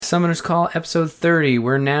Summoner's Call, episode 30.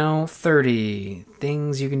 We're now 30.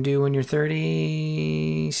 Things you can do when you're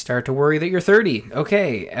 30. Start to worry that you're 30.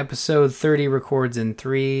 Okay, episode 30 records in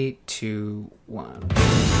 3, 2, 1.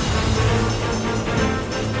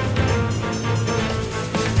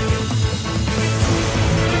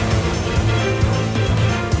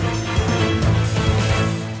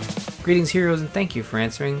 Greetings, heroes, and thank you for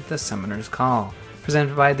answering the Summoner's Call.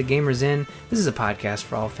 Presented by The Gamers Inn, this is a podcast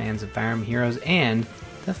for all fans of Fire Emblem Heroes and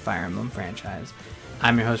the Fire Emblem franchise.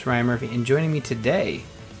 I'm your host, Ryan Murphy, and joining me today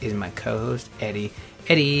is my co-host, Eddie.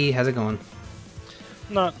 Eddie, how's it going?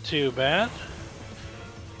 Not too bad.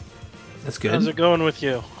 That's good. How's it going with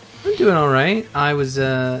you? I'm doing all right. I was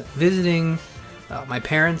visiting my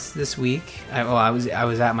parents this week. I was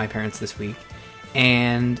at my parents this week,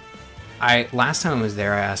 and last time I was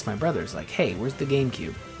there, I asked my brothers, like, hey, where's the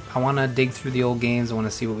GameCube? I want to dig through the old games. I want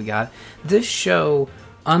to see what we got. This show,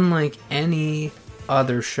 unlike any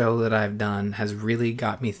other show that I've done, has really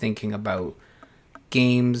got me thinking about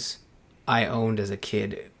games I owned as a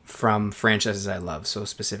kid from franchises I love, so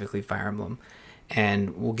specifically Fire Emblem.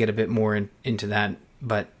 And we'll get a bit more into that.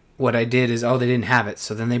 But what I did is, they didn't have it.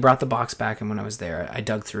 So then they brought the box back, and when I was there, I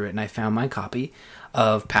dug through it, and I found my copy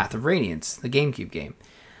of Path of Radiance, the GameCube game.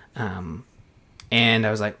 And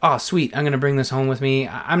I was like, oh, sweet, I'm going to bring this home with me.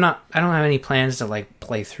 I don't have any plans to, like,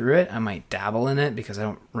 play through it. I might dabble in it because I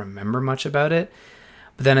don't remember much about it.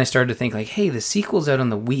 But then I started to think, like, hey, the sequel's out on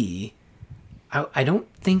the Wii. I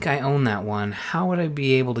don't think I own that one. How would I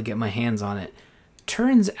be able to get my hands on it?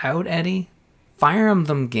 Turns out, Eddie, Fire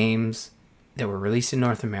Emblem games that were released in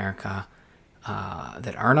North America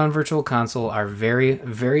that aren't on Virtual Console are very,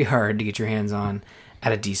 very hard to get your hands on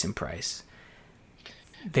at a decent price.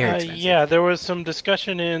 Very expensive. Yeah, there was some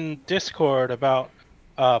discussion in Discord about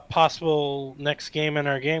possible next game in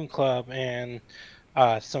our game club, and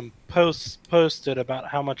some posts posted about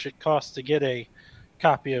how much it costs to get a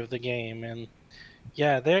copy of the game. And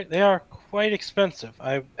yeah, they are quite expensive.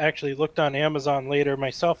 I actually looked on Amazon later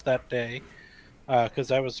myself that day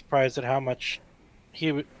because I was surprised at how much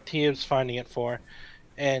he was finding it for.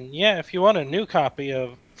 And yeah, if you want a new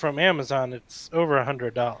copy from Amazon, it's over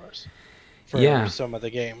 $100. For some of the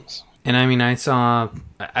games. And I mean,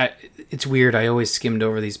 it's weird, I always skimmed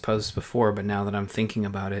over these posts before, but now that I'm thinking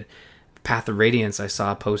about it, Path of Radiance, I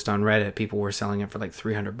saw a post on Reddit, people were selling it for like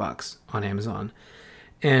 $300 on Amazon.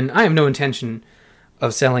 And I have no intention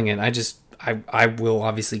of selling it, I will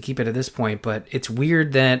obviously keep it at this point, but it's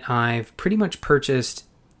weird that I've pretty much purchased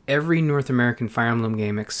every North American Fire Emblem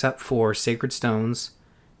game except for Sacred Stones,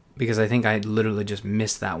 because I think I literally just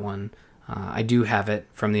missed that one. I do have it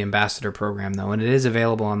from the Ambassador program, though, and it is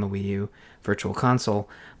available on the Wii U Virtual Console.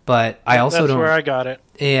 But I also That's where I got it.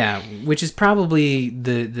 Yeah, which is probably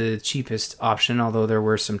the cheapest option, although there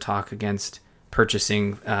were some talk against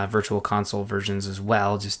purchasing Virtual Console versions as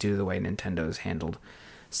well, just due to the way Nintendo's handled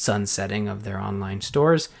sunsetting of their online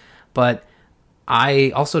stores. But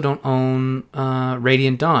I also don't own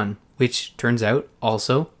Radiant Dawn, which turns out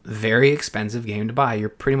also very expensive game to buy. You're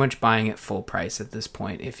pretty much buying it full price at this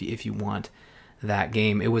point if you want that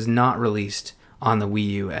game. It was not released on the Wii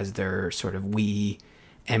U as their sort of Wii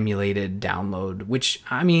emulated download, which,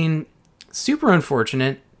 I mean, super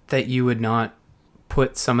unfortunate that you would not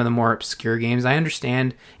put some of the more obscure games. I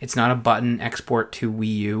understand it's not a button export to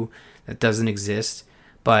Wii U that doesn't exist,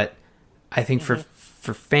 but I think for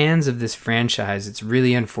fans of this franchise, it's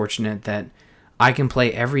really unfortunate that I can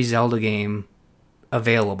play every Zelda game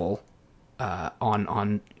available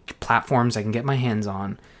on platforms I can get my hands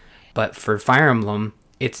on. But for Fire Emblem,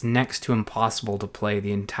 it's next to impossible to play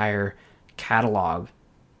the entire catalog.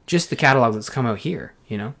 Just the catalog that's come out here,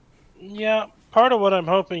 you know? Yeah, part of what I'm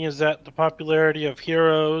hoping is that the popularity of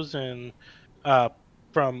Heroes and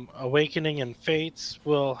from Awakening and Fates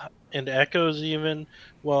and Echoes even,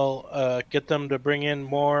 will get them to bring in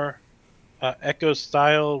more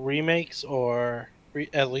Echo-style remakes or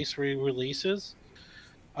at least re-releases.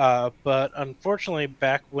 But unfortunately,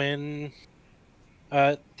 back when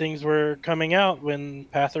things were coming out, when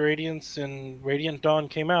Path of Radiance and Radiant Dawn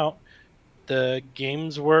came out, the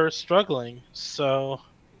games were struggling. So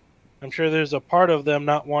I'm sure there's a part of them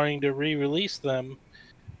not wanting to re-release them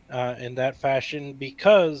in that fashion,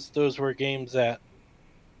 because those were games that,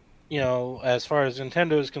 as far as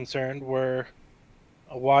Nintendo is concerned, were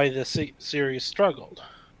why the series struggled.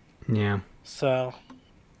 Yeah. So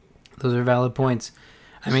those are valid points.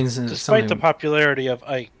 I mean, despite the popularity of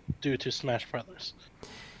Ike due to Smash Brothers.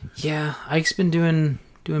 Yeah, Ike's been doing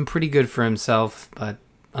pretty good for himself, but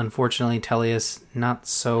unfortunately, Tellius not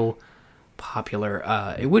so popular.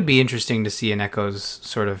 It would be interesting to see an Echoes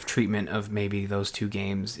sort of treatment of maybe those two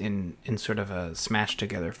games in sort of a smashed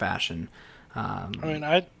together fashion. I mean,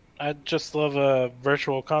 I'd just love a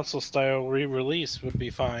virtual console style re-release would be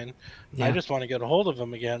fine. I Yeah. just want to get a hold of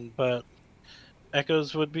them again, but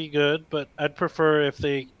Echoes would be good. But I'd prefer if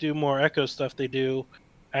they do more Echo stuff, they do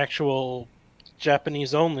actual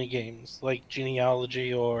Japanese only games like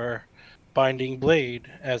Genealogy or Binding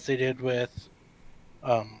Blade, as they did with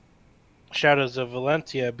um, Shadows of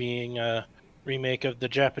Valentia being a remake of the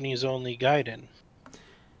Japanese only Gaiden.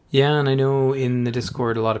 Yeah, and I know in the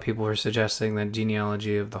Discord a lot of people are suggesting that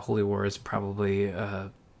Genealogy of the Holy War is probably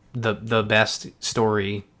the best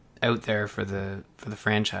story out there for the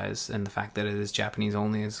franchise, and the fact that it is Japanese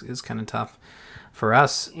only is kind of tough for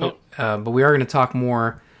us. Yep. But we are going to talk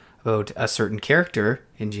more about a certain character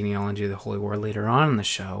in Genealogy of the Holy War later on in the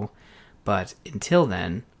show. But until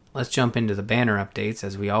then, let's jump into the banner updates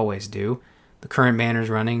as we always do. The current banners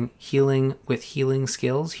running: Healing with Healing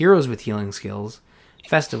Skills, Heroes with Healing Skills,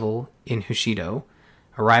 Festival in Hushido,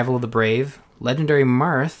 Arrival of the Brave, Legendary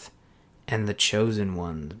Marth, and the Chosen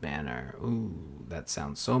Ones banner. Ooh, that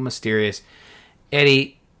sounds so mysterious.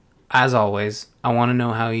 Eddie, as always, I want to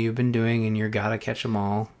know how you've been doing in your gotta catch 'em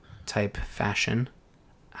all type fashion.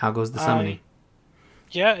 How goes the summoning?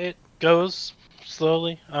 Yeah, it goes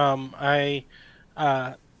slowly. I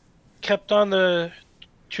kept on the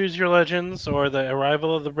Choose Your Legends or the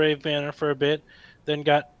Arrival of the Brave banner for a bit, then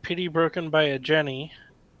got pity broken by a Jenny.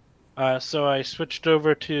 So I switched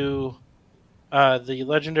over to the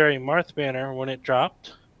Legendary Marth banner when it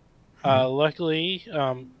dropped. Luckily,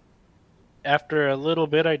 after a little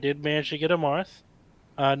bit, I did manage to get a Marth.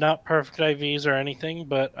 Not perfect IVs or anything,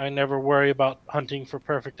 but I never worry about hunting for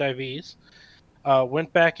perfect IVs.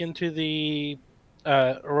 Went back into the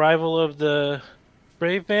Arrival of the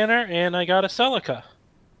Brave banner, and I got a Celica.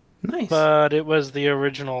 Nice. But it was the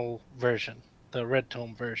original version, the Red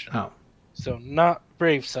Tome version. Oh. So not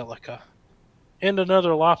Brave Celica. And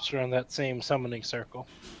another lobster in that same summoning circle.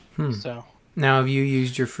 So Now, have you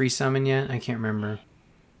used your free summon yet? I can't remember.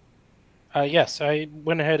 yes, I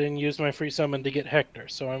went ahead and used my free summon to get Hector.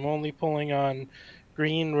 So I'm only pulling on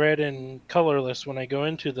green, red, and colorless when I go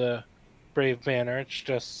into the Brave banner. It's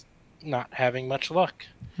just not having much luck.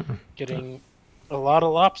 Getting a lot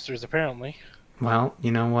of lobsters, apparently. Well,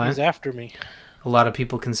 you know what? He's after me. A lot of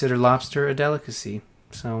people consider lobster a delicacy.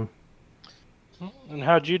 So, And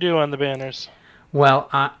how'd you do on the banners? well,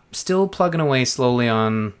 I'm still plugging away slowly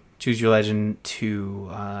on Choose Your Legend 2.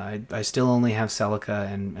 I still only have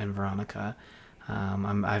Celica and Veronica.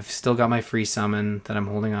 I've still got my free summon that I'm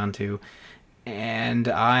holding on to. And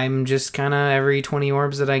I'm just kind of, every 20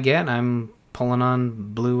 orbs that I get, I'm pulling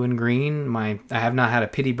on blue and green. I have not had a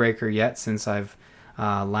pity breaker yet since I've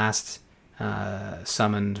last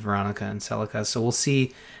summoned Veronica and Celica. So we'll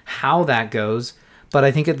see how that goes. But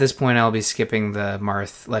I think at this point I'll be skipping the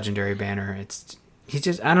Marth Legendary banner. He's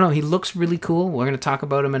just, I don't know, he looks really cool. We're going to talk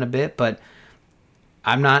about him in a bit, but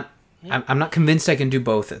I'm not convinced I can do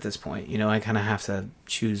both at this point. You know, I kind of have to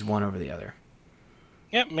choose one over the other.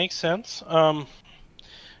 Yep, makes sense.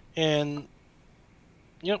 And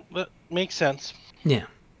yep, that makes sense. Yeah.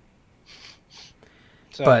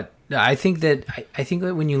 So, But I think that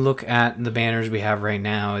when you look at the banners we have right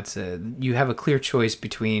now, you have a clear choice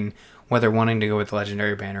between whether wanting to go with the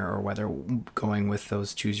Legendary banner or whether going with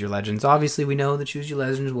those Choose Your Legends. Obviously, we know the Choose Your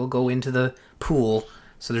Legends will go into the pool,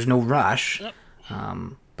 so there's no rush. Yep.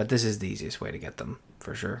 But this is the easiest way to get them,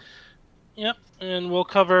 for sure. Yep, and we'll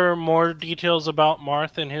cover more details about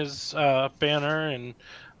Marth and his banner and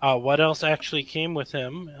what else actually came with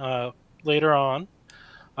him later on.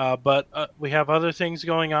 But we have other things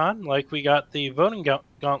going on, like we got the voting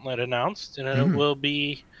gauntlet announced, and it will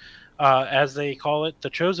be, as they call it, the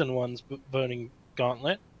Chosen Ones voting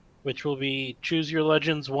gauntlet, which will be Choose Your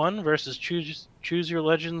Legends 1 versus Choose Your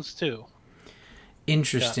Legends 2.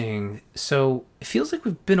 Interesting. Yeah. So it feels like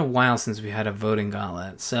we've been a while since we had a voting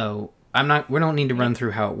gauntlet. So we don't need to run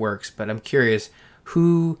through how it works, but I'm curious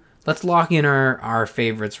let's lock in our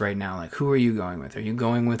favorites right now. Like, who are you going with? Are you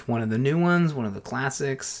going with one of the new ones, one of the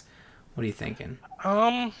classics? What are you thinking?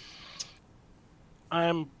 I'm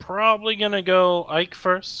probably gonna go Ike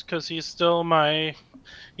first because he's still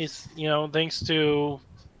thanks to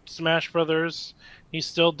Smash Brothers, he's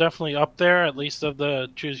still definitely up there, at least of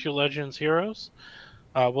the Choose Your Legends heroes.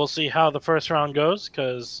 We'll see how the first round goes,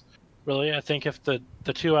 because really, I think if the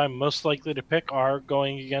two I'm most likely to pick are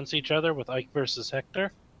going against each other with Ike versus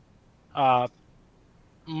Hector,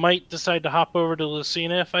 might decide to hop over to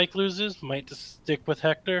Lucina if Ike loses, might just stick with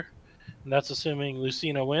Hector, and that's assuming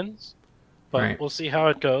Lucina wins. but Right. we'll see how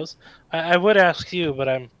it goes. I would ask you, but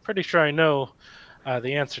I'm pretty sure I know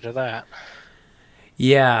the answer to that.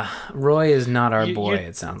 Yeah, Roy is not our boy. You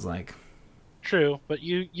It sounds like. true, but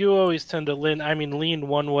you always tend to lean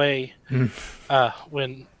one way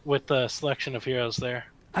when with the selection of heroes there.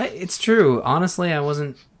 It's true. Honestly, I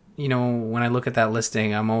wasn't. When I look at that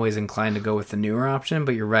listing, I'm always inclined to go with the newer option.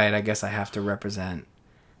 But you're right. I guess I have to represent,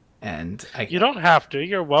 and You don't have to.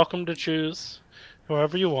 You're welcome to choose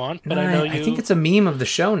whoever you want. But No, I know I think it's a meme of the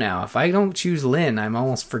show now. If I don't choose Lynn, I'm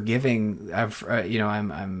almost forgiving.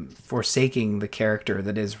 I'm forsaking the character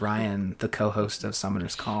that is Ryan, the co-host of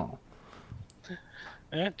Summoner's Call.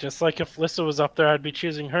 just like if Lissa was up there, I'd be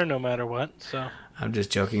choosing her no matter what. So I'm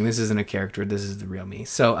just joking. This isn't a character. This is the real me.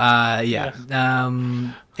 So,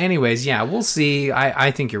 yeah. Anyways, yeah, we'll see.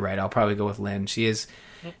 I think you're right. I'll probably go with Lynn. She's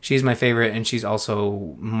my favorite, and she's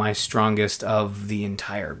also my strongest of the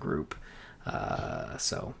entire group.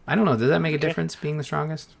 So I don't know. Does that make a difference being the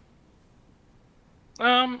strongest?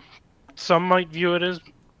 Some might view it as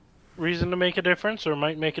reason to make a difference, or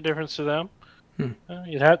might make a difference to them.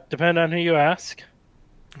 You'd have depend on who you ask.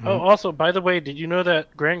 Mm-hmm. Oh, also, by the way, did you know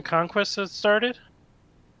that Grand Conquest has started?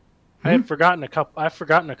 I've forgotten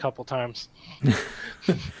a couple times.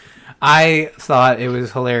 I thought it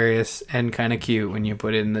was hilarious and kind of cute when you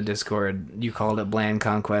put it in the Discord. You called it Bland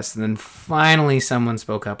Conquest, and then finally someone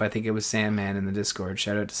spoke up. I think it was Sandman in the Discord.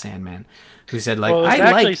 Shout out to Sandman, who said like,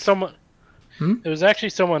 well, someone. It was actually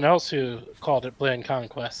someone else who called it Bland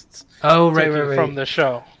Conquests. Oh, right. From the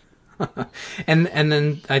show. and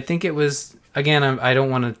then I think it was. Again, I don't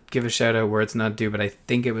want to give a shout out where it's not due, but I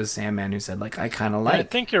think it was Sandman who said, like, I kind of like. I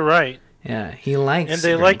think you're right. Yeah, he likes. And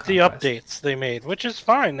they like the updates they made, which is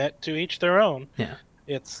fine. That to each their own. Yeah.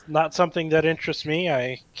 It's not something that interests me.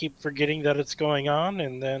 I keep forgetting that it's going on,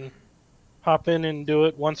 and then hop in and do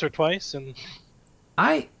it once or twice. And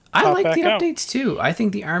I like the updates too. I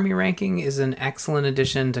think the army ranking is an excellent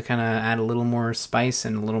addition to kind of add a little more spice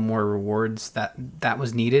and a little more rewards that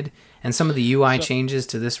was needed. And some of the UI changes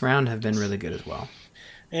to this round have been really good as well.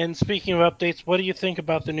 And speaking of updates, what do you think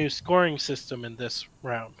about the new scoring system in this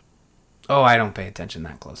round? Oh, I don't pay attention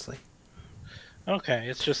that closely. Okay,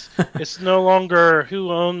 it's just it's no longer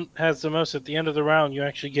who has the most at the end of the round. You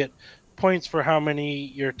actually get points for how many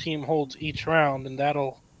your team holds each round, and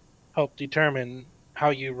that'll help determine how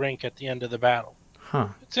you rank at the end of the battle. Huh.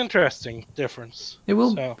 It's interesting difference. It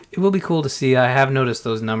will be cool to see. I have noticed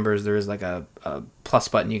those numbers. There is like a plus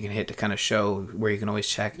button you can hit to kind of show where you can always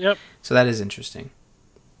check. Yep. So that is interesting.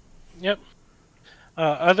 Yep.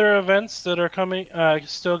 Other events that are coming,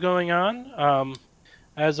 still going on.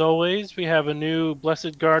 As always, we have a new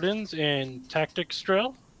Blessed Gardens and Tactics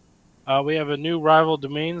drill. We have a new Rival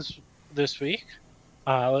Domains this week.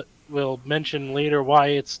 We'll mention later why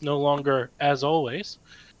it's no longer as always.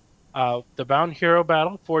 The Bound Hero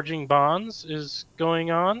Battle, Forging Bonds, is going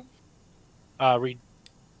on.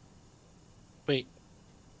 Wait.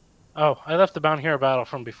 Oh, I left the Bound Hero Battle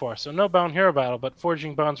from before. So no Bound Hero Battle, but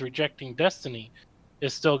Forging Bonds Rejecting Destiny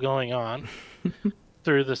is still going on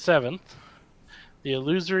through the 7th. The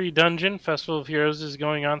Illusory Dungeon Festival of Heroes is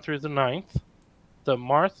going on through the 9th. The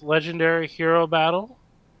Marth Legendary Hero Battle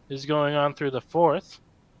is going on through the 4th.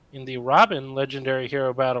 And the Robin Legendary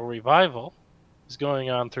Hero Battle Revival is going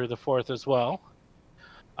on through the 4th as well.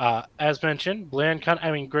 As mentioned,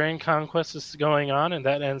 Grand Conquest is going on, and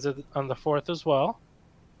that ends on the 4th as well.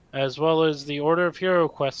 As well as the Order of Hero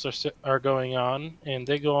Quests are going on, and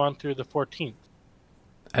they go on through the 14th.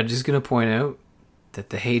 I'm just going to point out that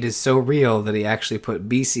the hate is so real that he actually put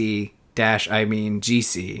GC.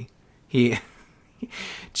 He,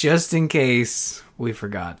 just in case we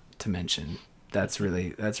forgot to mention. That's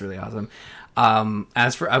really awesome.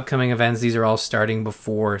 As for upcoming events, these are all starting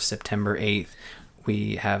before September 8th.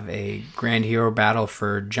 We have a Grand Hero Battle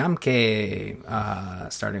for Jamke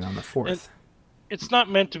starting on the 4th. It's not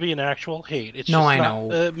meant to be an actual hate. It's I just know.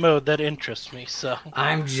 not a mode that interests me. So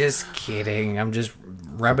I'm just kidding. I'm just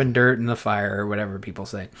rubbing dirt in the fire, or whatever people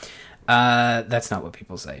say. That's not what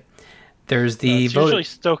people say. There's the it's usually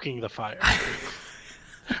stoking the fire.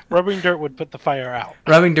 Rubbing dirt would put the fire out.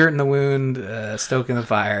 Rubbing dirt in the wound, stoking the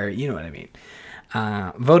fire. You know what I mean.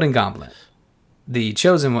 Voting Gauntlet. The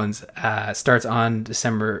Chosen Ones starts on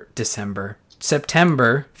September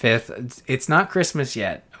 5th. It's not Christmas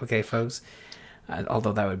yet, okay, folks?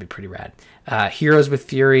 Although that would be pretty rad. Heroes with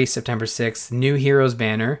Fury, September 6th. New Heroes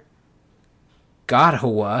banner.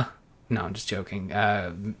 Godhawa. No, I'm just joking.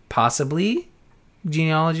 Possibly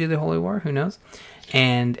Genealogy of the Holy War. Who knows?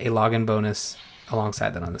 And a login bonus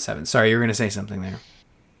alongside that on the 7th. Sorry, you were going to say something there.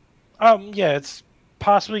 Yeah, it's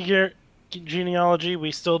possibly Genealogy.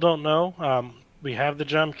 We still don't know. We have the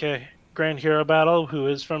Jamke Grand Hero Battle, who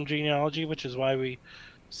is from Genealogy, which is why we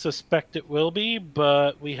suspect it will be,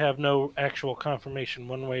 but we have no actual confirmation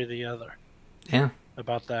one way or the other. Yeah.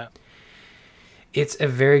 About that. It's a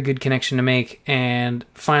very good connection to make. And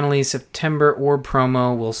finally, September Orb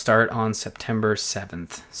promo will start on September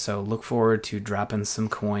 7th. So look forward to dropping some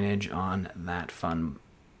coinage on that fun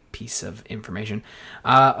piece of information.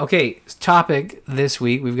 Okay, topic this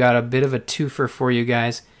week. We've got a bit of a twofer for you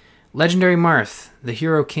guys. Legendary Marth, the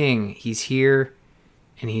Hero King. He's here,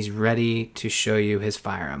 and he's ready to show you his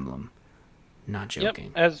Fire Emblem. Not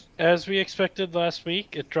joking. Yep, as we expected last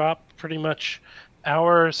week, it dropped pretty much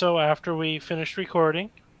hour or so after we finished recording.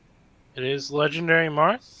 It is Legendary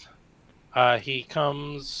Marth. He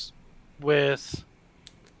comes with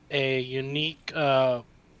a unique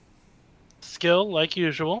skill, like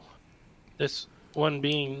usual. This one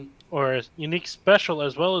being, or a unique special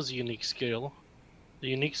as well as a unique skill. The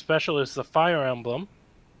unique special is the Fire Emblem,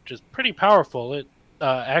 which is pretty powerful. It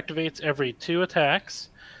activates every 2 attacks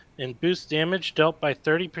and boosts damage dealt by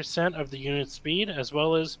 30% of the unit's speed, as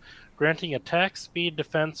well as granting attack, speed,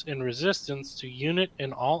 defense, and resistance to unit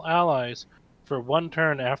and all allies for 1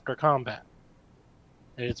 turn after combat.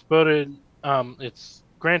 And it's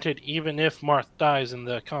granted even if Marth dies in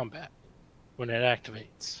the combat when it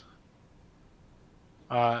activates.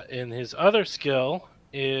 And his other skill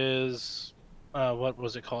is, what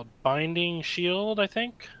was it called? Binding Shield, I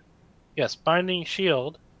think? Yes, Binding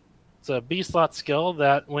Shield. It's a B-slot skill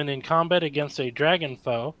that, when in combat against a dragon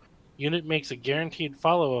foe, unit makes a guaranteed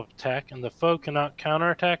follow-up attack, and the foe cannot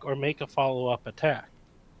counterattack or make a follow-up attack.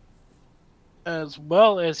 As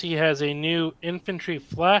well as he has a new Infantry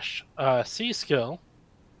Flash C skill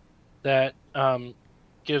that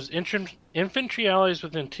gives infantry allies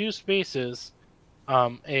within 2 spaces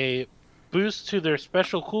a boost to their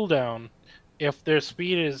special cooldown if their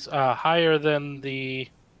speed is higher than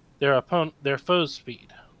their foe's speed.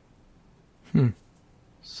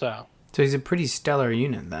 So he's a pretty stellar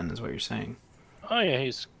unit, then, is what you're saying. Oh yeah,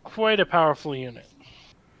 he's quite a powerful unit.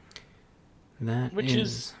 Which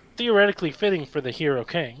is theoretically fitting for the Hero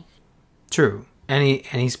King. True, and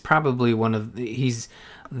he's probably he's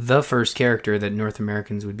the first character that North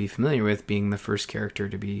Americans would be familiar with, being the first character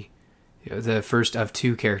to be, the first of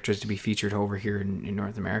 2 characters to be featured over here in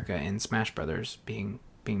North America in Smash Brothers, being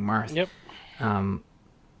Marth. Yep.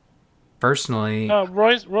 Personally,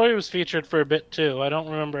 Roy was featured for a bit too. I don't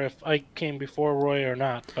remember if Ike came before Roy or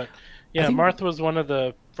not, but yeah, Marth was one of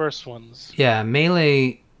the first ones. Yeah,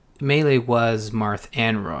 Melee was Marth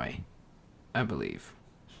and Roy, I believe,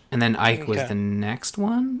 and then Ike was the next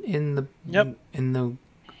one in the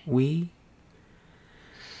Wii.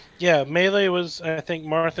 Yeah, Melee was, I think,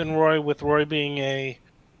 Marth and Roy, with Roy being a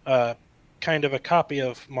kind of a copy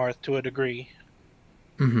of Marth to a degree.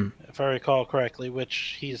 Mm-hmm. If I recall correctly,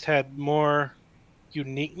 which he's had more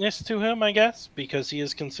uniqueness to him, I guess, because he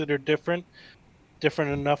is considered different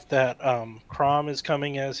enough that Chrom is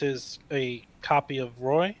coming as a copy of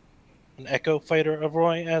Roy, an Echo Fighter of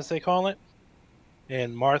Roy, as they call it,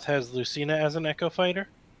 and Marth has Lucina as an Echo Fighter.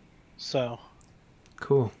 So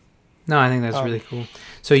cool. No, I think that's really cool.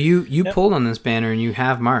 So you pulled on this banner and you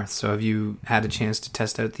have Marth. So have you had a chance to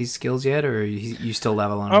test out these skills yet, or are you still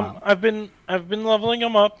leveling them up? I've been leveling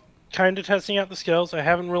them up, kind of testing out the skills. I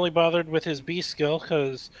haven't really bothered with his beast skill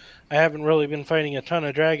because I haven't really been fighting a ton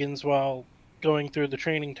of dragons while going through the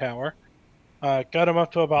training tower. Got him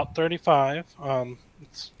up to about 35.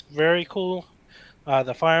 It's very cool.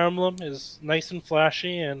 The Fire Emblem is nice and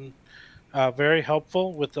flashy and very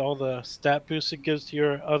helpful with all the stat boosts it gives to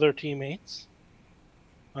your other teammates.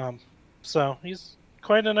 So he's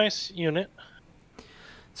quite a nice unit.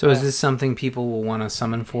 So is this something people will want to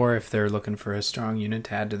summon for if they're looking for a strong unit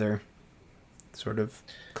to add to their sort of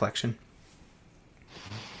collection?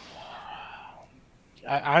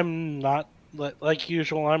 I'm not, like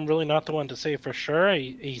usual, I'm really not the one to say for sure.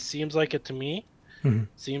 He seems like it to me. Mm-hmm.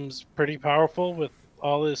 Seems pretty powerful with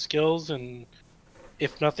all his skills, and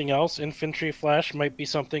if nothing else, Infantry Flash might be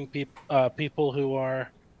something people who are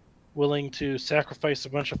willing to sacrifice a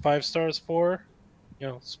bunch of 5 stars for.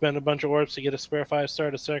 Spend a bunch of orbs to get a spare 5-star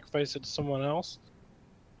to sacrifice it to someone else.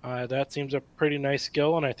 That seems a pretty nice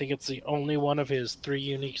skill, and I think it's the only one of his 3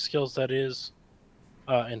 unique skills that is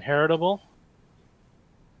inheritable.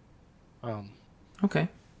 Okay.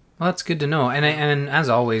 Well, that's good to know. And as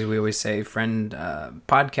always, we always say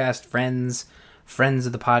podcast friends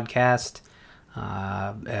of the podcast.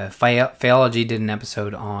 Phyology did an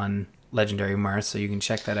episode on Legendary Marth, so you can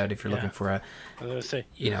check that out if you're looking for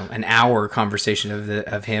an hour conversation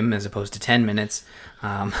of him as opposed to 10 minutes.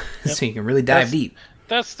 So you can really dive deep.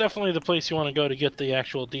 That's definitely the place you want to go to get the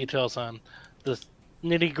actual details on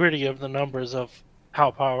nitty gritty of the numbers of how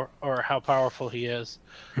powerful he is.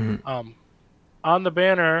 Mhm. Um, on the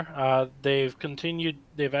banner, they've continued.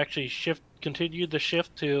 They've actually continued the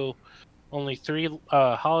shift to only three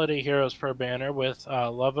holiday heroes per banner, with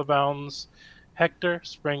Love Abounds, Hector,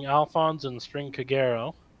 Spring Alphonse, and Spring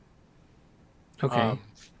Kagero. Okay. Um,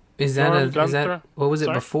 Is that Gunther. what was it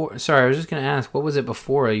Sorry. before? Sorry, I was just gonna ask. What was it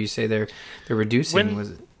before? You say they're reducing. When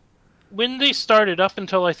Was it? when they started up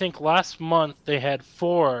until I think last month, they had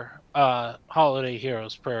four holiday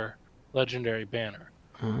heroes per legendary banner.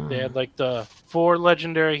 They Oh. had like the four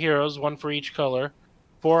legendary heroes, one for each color,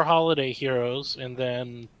 four holiday heroes, and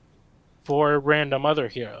then four random other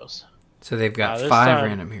heroes. So they've got This five time,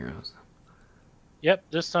 random heroes. yep,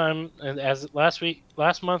 this time, and as last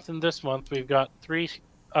month, and this month, we've got three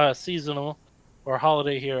seasonal or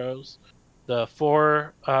holiday heroes. The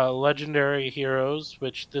four legendary heroes,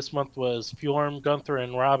 which this month was Fjorm, Gunther,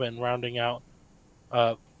 and Robin, rounding out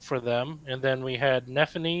for them. And then we had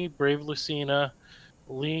Nephany, Brave Lucina,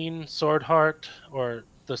 Lean, Swordheart, or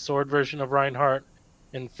the sword version of Reinhardt,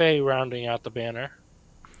 and Faye rounding out the banner.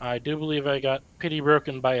 I do believe I got pity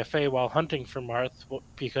broken by a Faye while hunting for Marth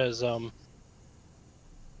because oh,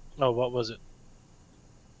 what was it?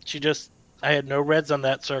 She just I had no reds on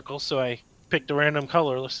that circle, so I picked a random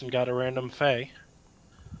colorless and got a random Faye.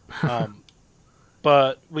 Um,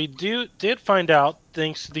 but we did find out,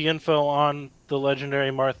 thanks to the info on the legendary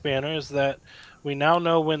Marth banner, is that we now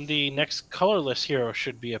know when the next colorless hero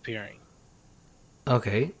should be appearing.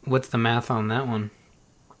 Okay. What's the math on that one?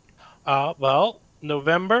 Well,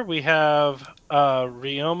 November we have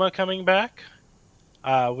Ryoma coming back.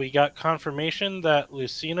 We got confirmation that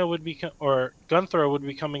Lucina would be or Gunther would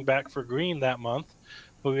be coming back for green that month,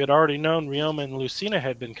 but we had already known Ryoma and Lucina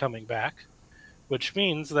had been coming back, which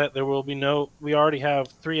means that there will be no. We already have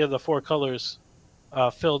three of the four colors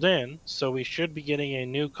filled in, so we should be getting a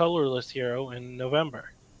new colorless hero in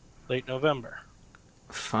November, late November.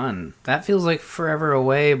 Fun. That feels like forever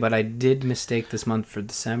away, but I did mistake this month for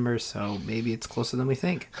December, so maybe it's closer than we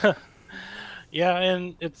think. Yeah,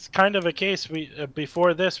 and it's kind of a case we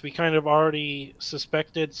before this we kind of already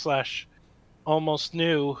suspected slash almost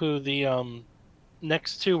knew who the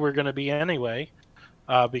next two were going to be anyway,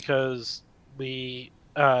 because we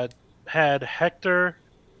had Hector,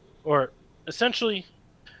 or essentially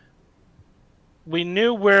we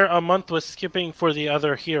knew where a month was skipping for the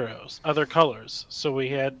other heroes, other colors. So we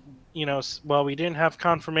had, well, we didn't have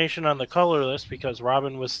confirmation on the color list because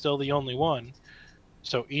Robin was still the only one.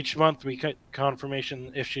 So each month we get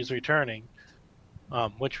confirmation if she's returning,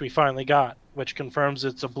 which we finally got, which confirms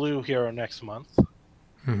it's a blue hero next month.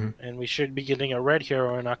 Mm-hmm. And we should be getting a red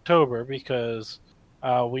hero in October because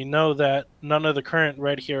we know that none of the current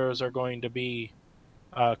red heroes are going to be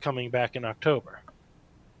coming back in October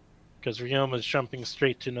because Ryoma is jumping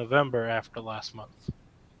straight to November after last month.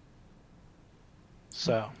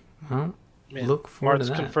 So, Well, yeah, look forward to Marth's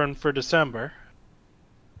that. confirmed for December.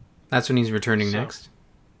 That's when he's returning So, next.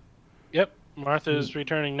 yep, Martha is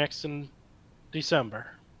returning next in December.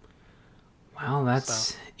 Wow,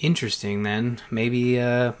 that's interesting. Then maybe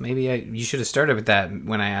you should have started with that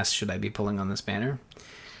when I asked should I be pulling on this banner,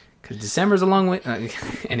 because December's a long way.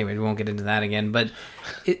 Anyway, we won't get into that again. But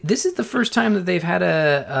this is the first time that they've had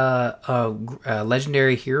a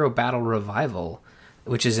legendary hero battle revival,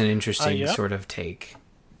 which is an interesting Yep. sort of take.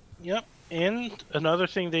 Yep. And another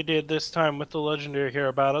thing they did this time with the legendary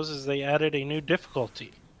hero battles is they added a new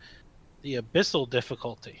difficulty, the abyssal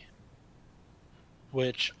difficulty,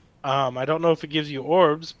 which I don't know if it gives you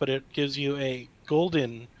orbs, but it gives you a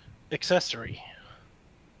golden accessory.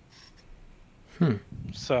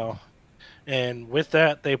 So, and with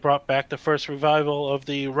that, they brought back the first revival of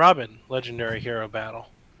the Robin legendary hero battle.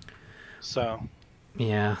 So,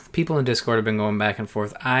 Yeah, people in Discord have been going back and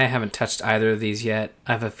forth. I haven't touched either of these yet.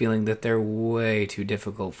 I have a feeling that they're way too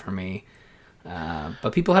difficult for me.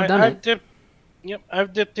 But people have done it.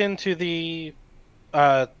 I've dipped into the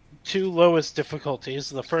two lowest difficulties.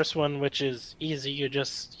 The first one, which is easy, you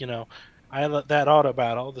just, I let that auto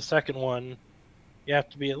battle. The second one, you have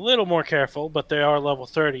to be a little more careful, but they are level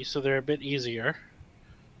 30, so they're a bit easier.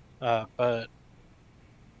 But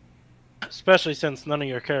especially since none of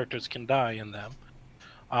your characters can die in them.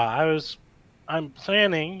 I'm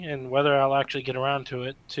planning, and whether I'll actually get around to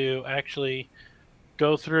it, to actually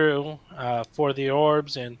go through for the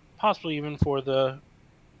orbs and possibly even for the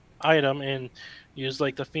item and use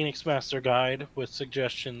like the Phoenix Master guide with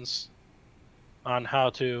suggestions on how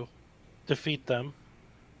to defeat them,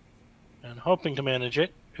 and hoping to manage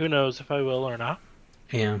it. Who knows if I will or not.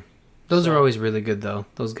 Yeah. Those are always really good, though.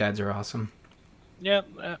 Those guides are awesome. Yeah,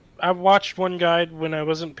 I watched one guide when I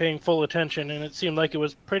wasn't paying full attention, and it seemed like it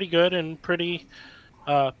was pretty good and pretty,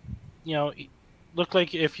 uh, you know, looked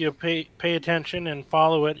like if you pay attention and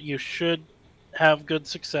follow it, you should have good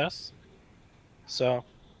success. So,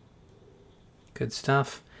 Good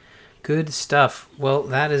stuff. Good stuff. Well,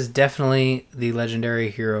 that is definitely the legendary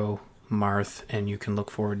hero Marth, and you can look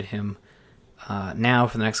forward to him now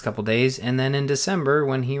for the next couple days, and then in December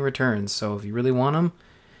when he returns. So if you really want him,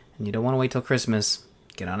 and you don't want to wait till Christmas,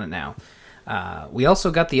 get on it now. We also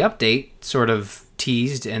got the update sort of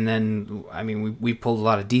teased, and then, I mean, we pulled a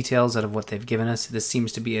lot of details out of what they've given us. This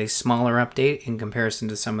seems to be a smaller update in comparison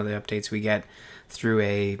to some of the updates we get through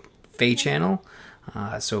a Fae channel.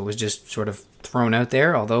 So it was just sort of thrown out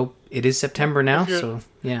there, although it is September now, so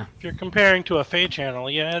yeah. if you're comparing to a Fae channel,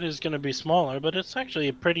 yeah, it is going to be smaller, but it's actually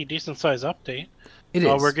a pretty decent size update. It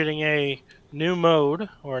is. We're getting a new mode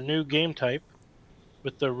or a new game type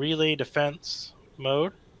with the Relay Defense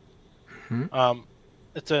mode.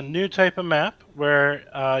 It's a new type of map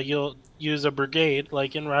where you'll use a brigade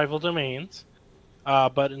like in Rival Domains,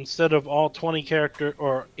 but instead of all 20 character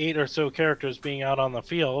or 8 or so characters being out on the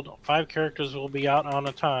field, 5 characters will be out on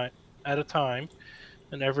at a time,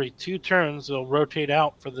 and every 2 turns they'll rotate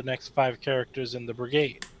out for the next 5 characters in the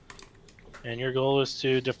brigade. And your goal is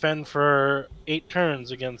to defend for 8 turns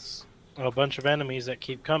against a bunch of enemies that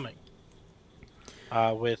keep coming,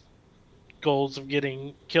 with goals of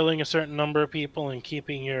killing a certain number of people and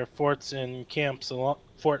keeping your fort and camps alive.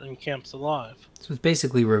 So it's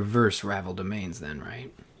basically reverse Rival Domains then,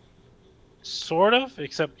 right? Sort of,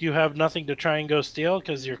 except you have nothing to try and go steal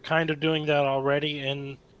because you're kind of doing that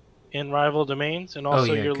already in Rival Domains, and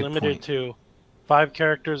also you're limited to 5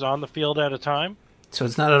 characters on the field at a time. So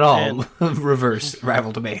it's not at all reverse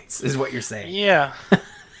Rival Domains, is what you're saying. Yeah.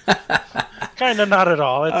 Kind of not at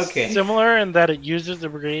all. It's similar in that it uses the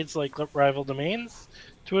brigades like Rival Domains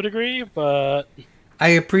to a degree, but... I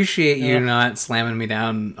appreciate you not slamming me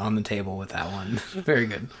down on the table with that one. Very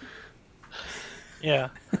good. Yeah.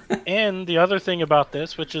 And the other thing about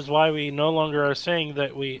this, which is why we no longer are saying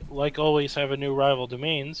that we, like always, have a new Rival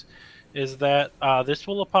Domains, is that this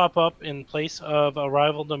will pop up in place of a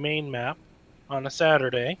Rival Domain map on a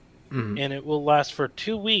Saturday, and it will last for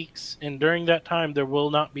 2 weeks, and during that time there will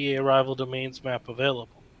not be a Rival Domains map available.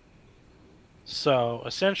 So,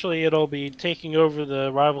 essentially, it'll be taking over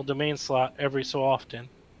the Rival Domain slot every so often.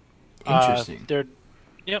 Interesting.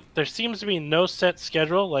 There seems to be no set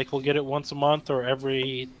schedule, like we'll get it once a month or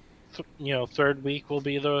every, third week will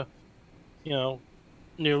be the, new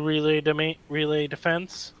relay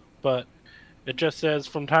defense, but it just says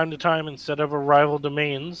from time to time, instead of a Rival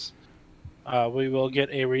Domains, we will get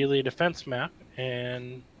a relay defense map,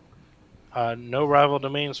 and no Rival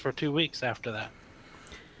Domains for 2 weeks after that.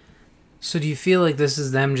 So do you feel like this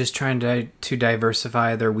is them just trying to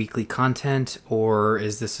diversify their weekly content, or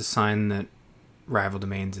is this a sign that Rival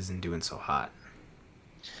Domains isn't doing so hot?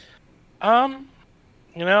 I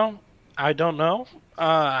don't know.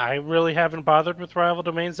 I really haven't bothered with Rival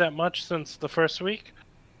Domains that much since the first week.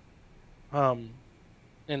 And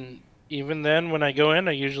even then, when I go in,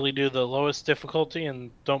 I usually do the lowest difficulty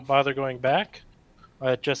and don't bother going back.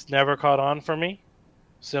 It just never caught on for me.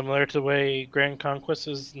 Similar to the way Grand Conquest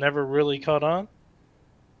has never really caught on.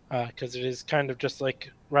 Because it is kind of just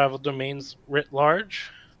like Rival Domains writ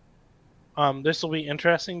large. This will be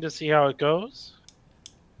interesting to see how it goes.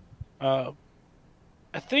 I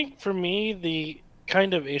think for me, the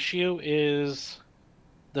kind of issue is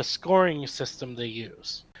the scoring system they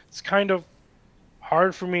use. It's kind of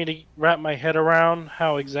hard for me to wrap my head around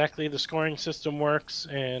how exactly the scoring system works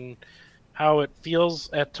and how it feels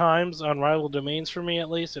at times on Rival Domains. For me, at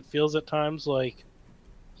least, it feels at times like,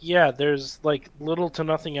 there's like little to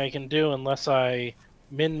nothing I can do unless I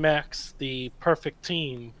min-max the perfect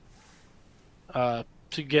team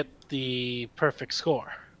to get the perfect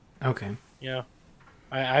score. Okay. Yeah.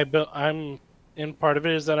 I'm in part of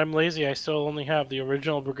it is that I'm lazy. I still only have the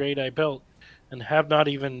original brigade I built and have not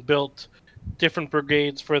even built different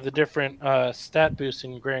brigades for the different stat boosts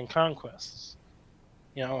in Grand Conquests.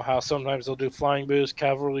 You know, how sometimes they'll do flying boosts,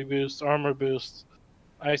 cavalry boosts, armor boosts.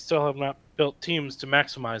 I still have not built teams to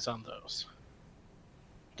maximize on those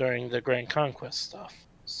during the Grand Conquest stuff.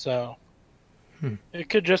 So it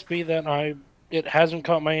could just be that it hasn't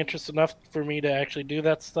caught my interest enough for me to actually do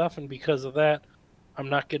that stuff, and because of that, I'm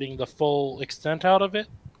not getting the full extent out of it.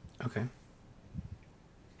 Okay.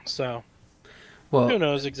 So, well, who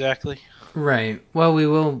knows exactly? Right. Well, we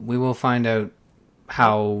will find out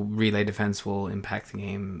how relay defense will impact the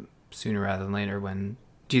game sooner rather than later. When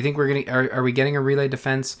do you think are we getting a relay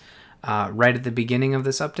defense right at the beginning of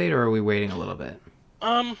this update, or are we waiting a little bit?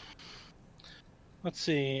 let's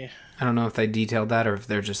see. I don't know if they detailed that or if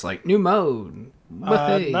they're just like new mode.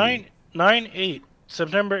 Hey. 9/8,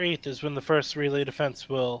 September 8th is when the first relay defense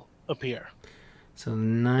will appear. So They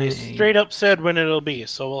 9/8. straight up said when it'll be.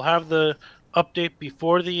 So we'll have the update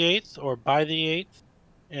before the 8th or by the 8th,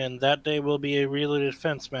 and that day will be a relay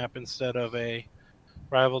defense map instead of a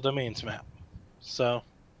rival domains map. So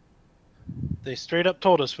they straight up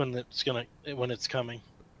told us when it's coming.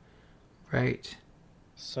 Right.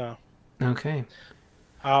 So Okay.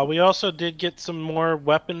 we also did get some more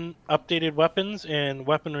updated weapons in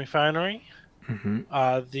Weapon Refinery.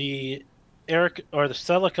 Mm-hmm. The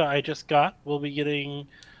Celica I just got will be getting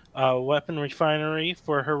Weapon Refinery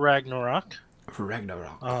for her Ragnarok.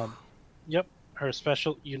 Ragnarok. Yep, her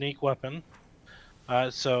special unique weapon.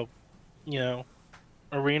 So,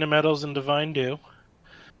 Arena Medals and Divine Dew.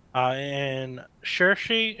 And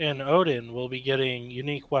Shershi and Odin will be getting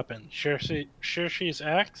unique weapons. Shershi's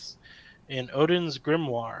axe and Odin's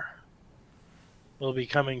grimoire will be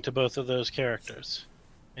coming to both of those characters.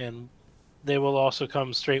 And they will also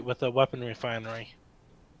come straight with a Weapon Refinery.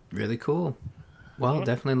 Really cool. Well,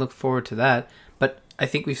 definitely look forward to that. But I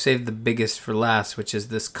think we've saved the biggest for last, which is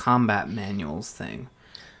this combat manuals thing.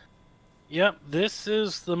 Yep, this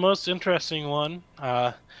is the most interesting one.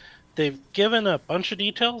 They've given a bunch of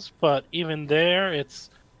details, but even there, it's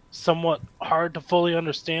somewhat hard to fully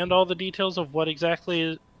understand all the details of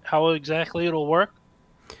how exactly it'll work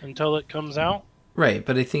until it comes out. Right,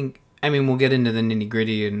 but I mean, we'll get into the nitty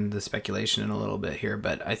gritty and the speculation in a little bit here,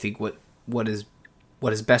 but I think what is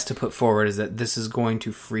best to put forward is that this is going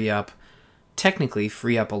to technically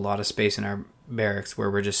free up a lot of space in our barracks where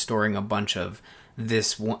we're just storing a bunch of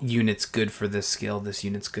this unit's good for this skill, this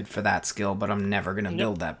unit's good for that skill, but I'm never going to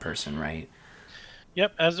build that person, right?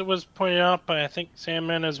 Yep, as it was pointed out by, I think,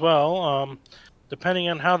 Sandman as well, depending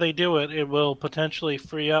on how they do it, it will potentially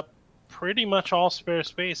free up pretty much all spare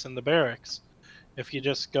space in the barracks if you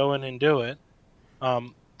just go in and do it.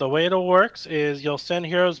 The way it works is you'll send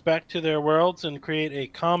heroes back to their worlds and create a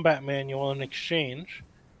combat manual in exchange.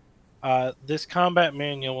 This combat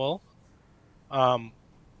manual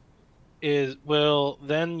you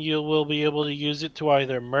will be able to use it to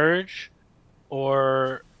either merge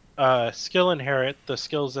or skill inherit the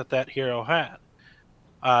skills that hero had.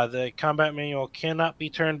 The combat manual cannot be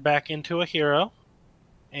turned back into a hero,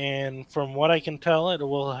 and from what I can tell, it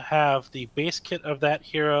will have the base kit of that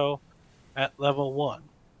hero at level 1.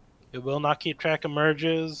 It will not keep track of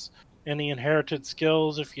merges, any inherited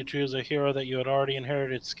skills if you choose a hero that you had already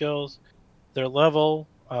inherited skills, their level,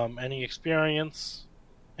 any experience,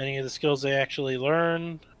 any of the skills they actually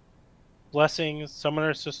learned, blessings,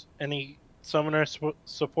 any summoner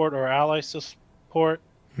support or ally support.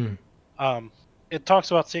 It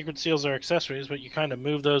talks about sacred seals or accessories, but you kind of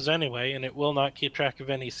move those anyway, and it will not keep track of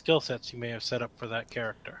any skill sets you may have set up for that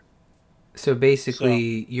character. So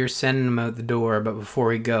basically, you're sending him out the door, but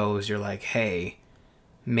before he goes, you're like, hey,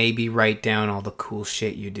 maybe write down all the cool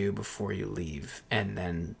shit you do before you leave, and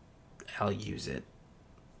then I'll use it.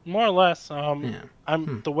 More or less.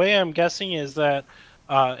 The way I'm guessing is that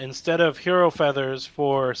instead of hero feathers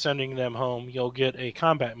for sending them home, you'll get a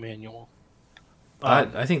combat manual.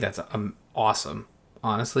 I think that's awesome.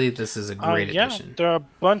 Honestly, this is a great addition. There are a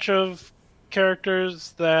bunch of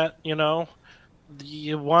characters that,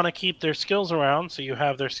 you want to keep their skills around, so you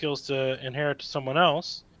have their skills to inherit to someone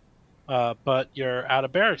else, but you're out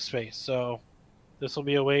of barrack space, so this will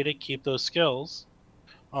be a way to keep those skills.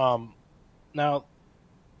 Now,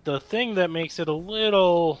 the thing that makes it a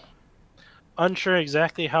little unsure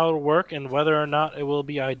exactly how it'll work and whether or not it will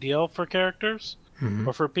be ideal for characters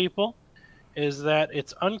or for people is that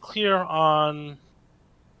it's unclear on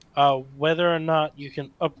whether or not you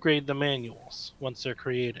can upgrade the manuals once they're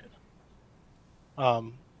created.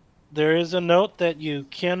 There is a note that you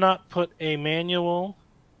cannot put a manual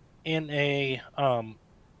in a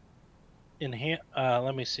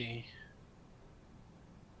let me see.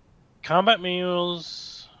 Combat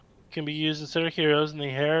manuals can be used instead of heroes in the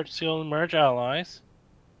inherit, seal, and merge allies.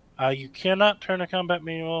 You cannot turn a combat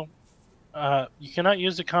manual. You cannot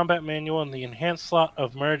use the combat manual in the enhanced slot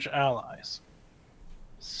of merge allies.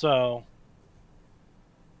 So,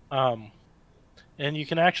 and you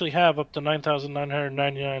can actually have up to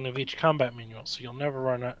 9,999 of each combat manual, so you'll never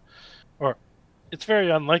run out, or it's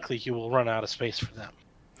very unlikely you will run out of space for them.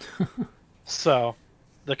 So,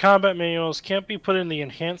 the combat manuals can't be put in the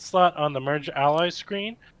enhanced slot on the merge allies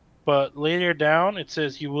screen, but later down it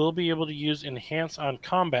says you will be able to use enhance on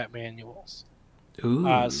combat manuals.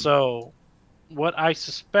 So, what I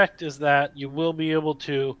suspect is that you will be able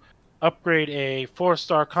to upgrade a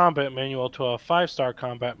 4-star combat manual to a 5-star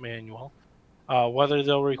combat manual. whether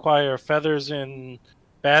they'll require feathers and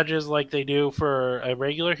badges like they do for a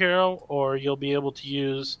regular hero, or you'll be able to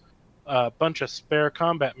use a bunch of spare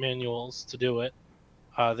combat manuals to do it.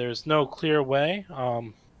 There's no clear way.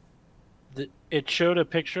 It showed a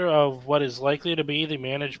picture of what is likely to be the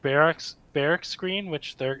managed barracks screen,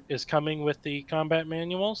 which there is coming with the combat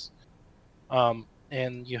manuals.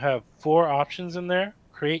 And you have 4 options in there: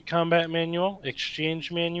 create combat manual,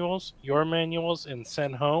 exchange manuals, your manuals, and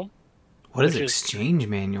send home. What does exchange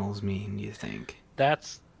manuals mean, do you think?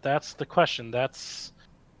 That's the question. That's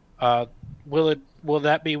will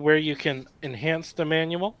that be where you can enhance the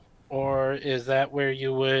manual, or is that where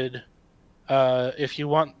you would if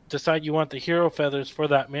you decide you want the hero feathers for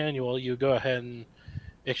that manual, you go ahead and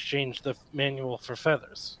exchange the manual for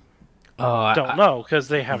feathers? Don't know, because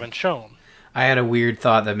they haven't shown. I had a weird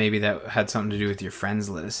thought that maybe that had something to do with your friends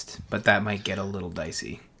list, but that might get a little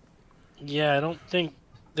dicey. Yeah, I don't think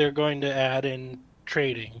they're going to add in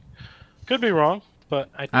trading. Could be wrong, but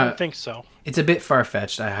I don't think so. It's a bit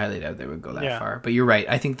far-fetched. I highly doubt they would go that far. But you're right.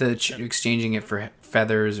 I think exchanging it for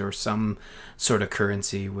feathers or some sort of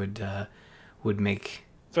currency would make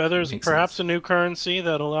feathers. Make perhaps sense. A new currency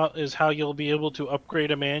that is how you'll be able to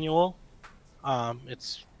upgrade a manual.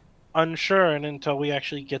 It's unsure, and until we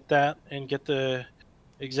actually get that and get the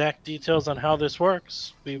exact details on how this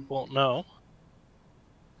works, we won't know.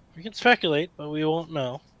 We can speculate, but we won't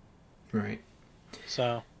know. Right.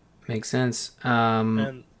 So makes sense.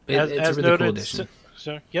 And it's a really cool addition.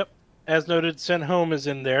 As noted, Send Home is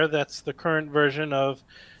in there. That's the current version of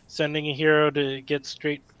sending a hero to get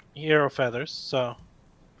straight hero feathers. So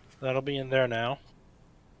that'll be in there now.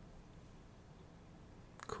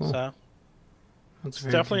 Cool. So it's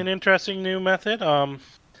definitely an interesting new method.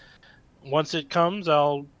 Once it comes,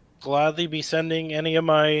 I'll gladly be sending any of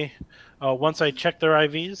my. Once I check their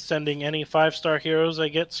IVs, sending any 5-star heroes I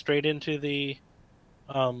get straight into the,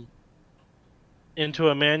 into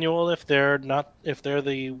a manual if they're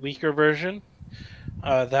the weaker version.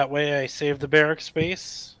 That way, I save the barrack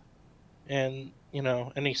space, and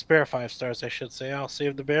any spare 5 stars, I should say. I'll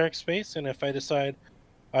save the barrack space, and if I decide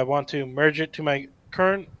I want to merge it to my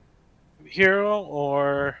current hero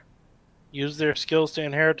or use their skills to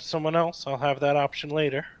inherit to someone else, I'll have that option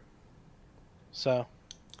later. So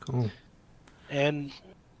cool. And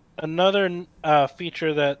another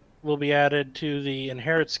feature that will be added to the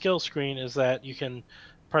inherit skill screen is that you can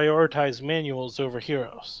prioritize manuals over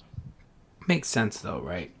heroes. Makes sense though,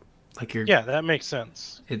 right? Like that makes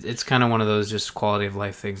sense. It's kind of one of those just quality of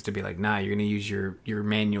life things to be like, nah, you're gonna use your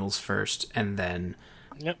manuals first and then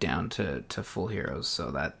down to full heroes.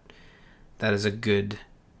 So that is a good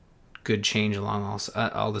change along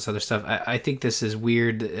all this other stuff. I think this is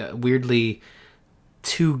weirdly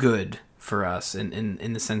too good for us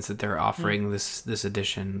in the sense that they're offering this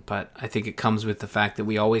edition, but I think it comes with the fact that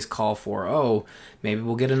we always call for, maybe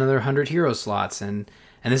we'll get another 100 hero slots, and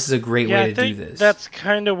this is a great way to do this. That's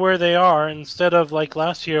kind of where they are, instead of like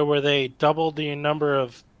last year where they doubled the number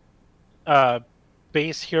of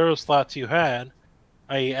base hero slots you had.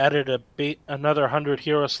 I added another 100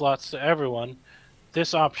 hero slots to everyone.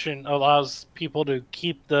 This option allows people to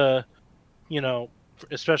keep the,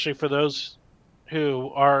 especially for those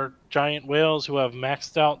who are giant whales who have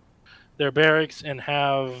maxed out their barracks and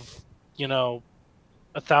have,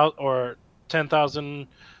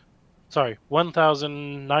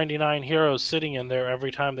 1,099 heroes sitting in there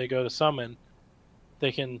every time they go to summon.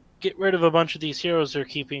 They can get rid of a bunch of these heroes they're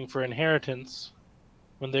keeping for inheritance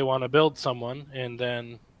when they want to build someone, and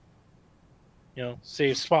then,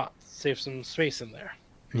 save some space in there.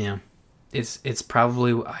 Yeah. It's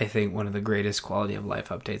probably, I think, one of the greatest quality of life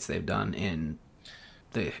updates they've done in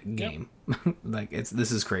the game. Yep.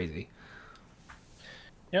 This is crazy.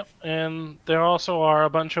 Yep, and there also are a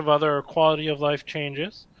bunch of other quality of life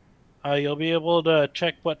changes. You'll be able to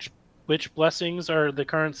check which blessings are the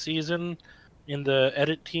current season in the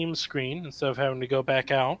edit team screen instead of having to go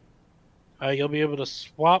back out. You'll be able to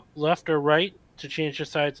swap left or right to change your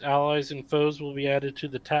side's allies and foes will be added to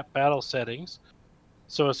the tap battle settings.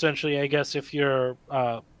 So essentially, I guess if you're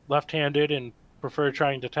left-handed and prefer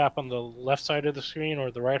trying to tap on the left side of the screen or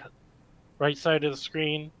the right side of the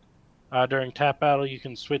screen, during tap battle, you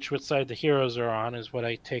can switch which side the heroes are on, is what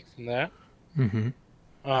I take from that.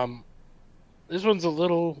 Mm-hmm. This one's a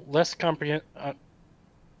little less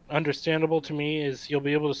understandable to me, is you'll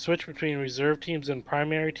be able to switch between reserve teams and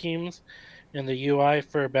primary teams in the UI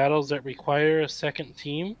for battles that require a second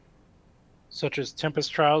team, such as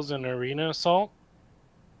Tempest Trials and Arena Assault.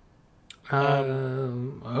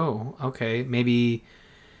 Okay. Maybe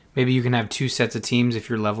you can have 2 sets of teams if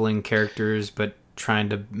you're leveling characters, but trying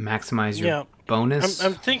to maximize your Yeah, I'm bonus.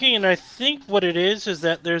 thinking, and I think what it is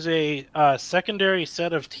that there's a secondary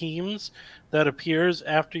set of teams that appears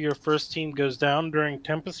after your first team goes down during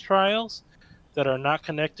Tempest trials that are not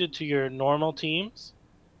connected to your normal teams.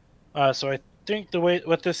 So I think the way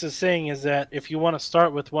what this is saying is that if you want to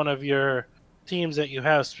start with one of your teams that you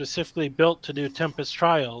have specifically built to do Tempest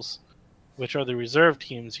trials, which are the reserve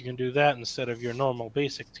teams, you can do that instead of your normal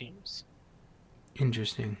basic teams.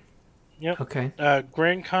 Interesting. Yep. Okay,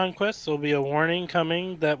 Grand Conquest, there'll be a warning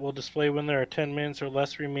coming that will display when there are 10 minutes or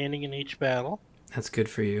less remaining in each battle. that's good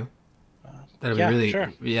for you. Uh, That'll be yeah, really,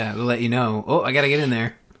 sure. yeah, it'll let you know. Oh, I gotta get in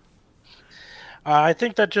there. I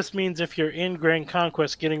think that just means if you're in Grand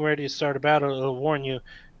Conquest getting ready to start a battle, it'll warn you.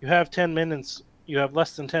 You have 10 minutes. You have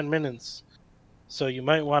less than 10 minutes. So you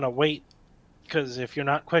might want to wait because if you're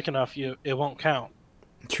not quick enough, it won't count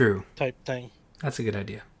True. type thing. That's a good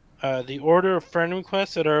idea. The order of friend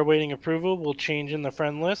requests that are awaiting approval will change in the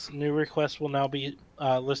friend list. New requests will now be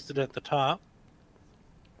listed at the top.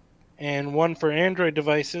 And one for Android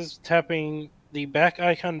devices, tapping the back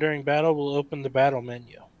icon during battle will open the battle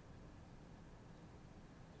menu.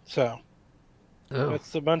 So Oh,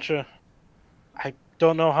 that's a bunch of. I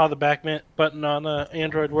don't know how the back button on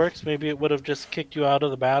Android works. Maybe it would have just kicked you out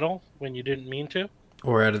of the battle when you didn't mean to.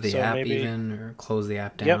 or out of the So app maybe, even, or close the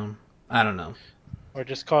app yep, down. I don't know. or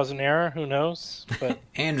just cause an error. Who knows? But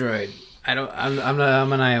Android. I don't. I'm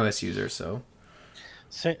an iOS user, so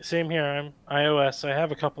same here. I'm iOS. I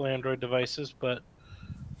have a couple Android devices, but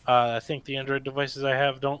I think the Android devices I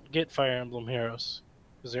have don't get Fire Emblem Heroes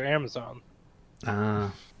because they're Amazon.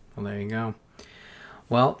 well, there you go.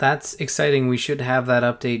 Well, that's exciting. We should have that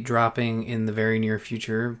update dropping in the very near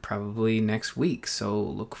future, probably next week. So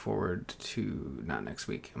look forward to not next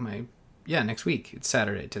week. Next week. It's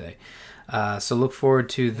Saturday today. So look forward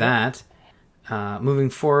to that. Moving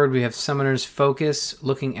forward, we have Summoner's Focus,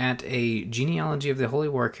 looking at a genealogy of the Holy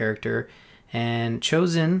War character, and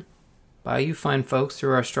chosen by you fine folks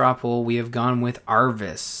through our straw poll, we have gone with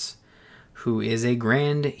Arvis, who is a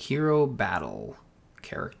Grand Hero Battle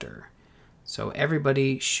character. So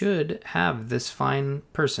everybody should have this fine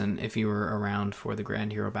person if you were around for the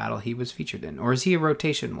Grand Hero Battle he was featured in. Or is he a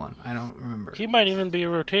rotation one? I don't remember. He might even be a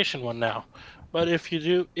rotation one now. But if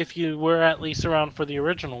you were at least around for the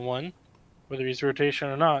original one, whether he's rotation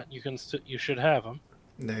or not, you should have him.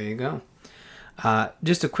 There you go.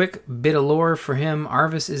 Just a quick bit of lore for him.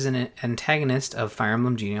 Arvis is an antagonist of Fire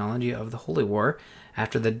Emblem Genealogy of the Holy War.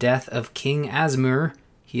 After the death of King Asmur,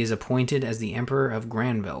 he is appointed as the Emperor of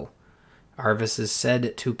Granville. Arvis is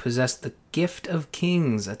said to possess the gift of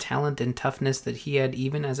kings, a talent and toughness that he had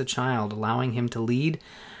even as a child, allowing him to lead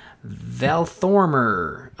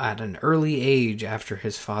Velthormer at an early age after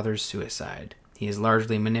his father's suicide. He is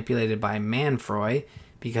largely manipulated by Manfroy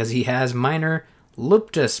because he has minor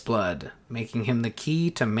Luptus blood, making him the key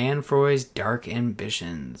to Manfroy's dark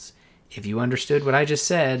ambitions. If you understood what I just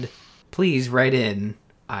said, please write in.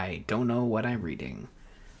 I don't know what I'm reading.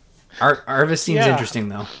 Arvis seems interesting,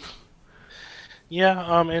 though.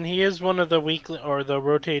 Yeah, and he is one of the weekly or the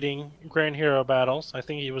rotating Grand Hero battles. I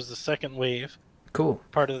think he was the second wave. Cool.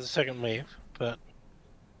 Part of the second wave, but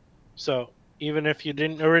so even if you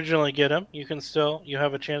didn't originally get him, you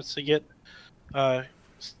have a chance to get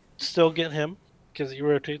still get him because he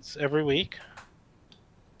rotates every week.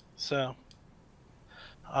 So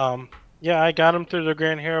yeah, I got him through the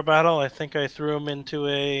Grand Hero battle. I think I threw him into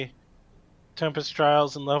a Tempest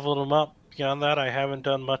Trials and leveled him up. Beyond that, I haven't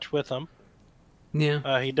done much with him.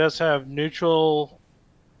 Yeah. He does have neutral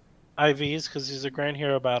IVs because he's a Grand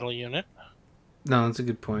Hero battle unit. No, that's a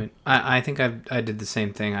good point. I think I did the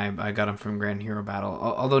same thing. I got him from Grand Hero Battle.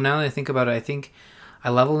 Although now that I think about it, I think I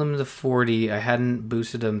leveled him to 40. I hadn't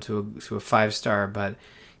boosted him to a 5-star, but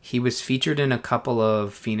he was featured in a couple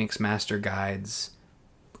of Phoenix Master guides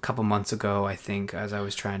a couple months ago, I think, as I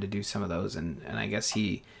was trying to do some of those, and I guess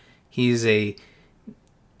he's a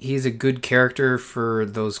good character for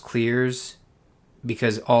those clears,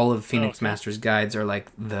 because all of Phoenix Master's guides are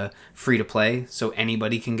like the free to play, so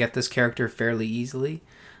anybody can get this character fairly easily.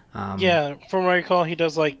 Yeah, from what I recall,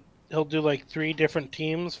 he'll do like 3 different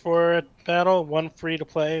teams for a battle. One free to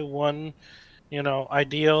play, one,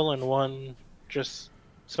 ideal, and one just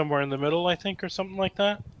somewhere in the middle, I think, or something like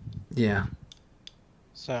that. Yeah.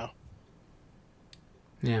 So.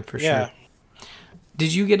 Yeah, for sure.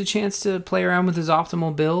 Did you get a chance to play around with his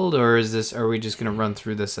optimal build, or are we just going to run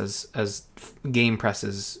through this as Game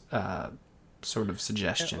Press's sort of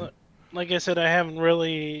suggestion? Like I said, I haven't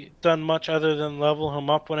really done much other than level him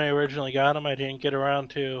up when I originally got him. I didn't get around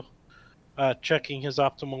to checking his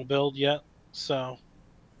optimal build yet, so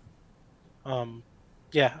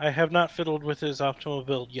Yeah, I have not fiddled with his optimal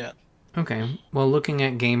build yet. Okay. Well, looking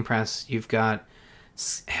at Game Press, you've got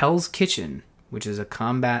Hell's Kitchen, which is a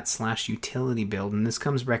combat slash utility build, and this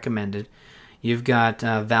comes recommended. You've got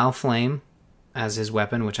Val Flame as his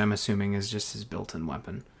weapon, which I'm assuming is just his built-in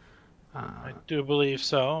weapon. I do believe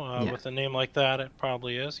so. Yeah. With a name like that, it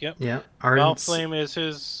probably is. Yep. Yeah. Ardent. Flame is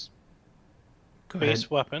his Go base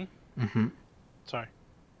ahead. weapon. Mm-hmm. Sorry.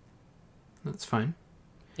 That's fine.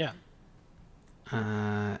 Yeah.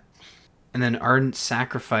 And then Ardent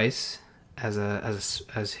Sacrifice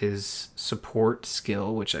as his support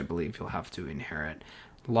skill, which I believe you'll have to inherit.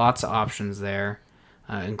 Lots of options there,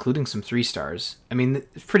 including some 3-stars. I mean,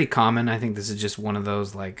 it's pretty common. I think this is just one of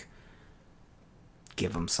those like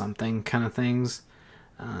give him something kind of things.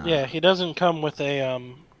 Yeah, he doesn't come with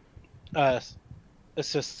a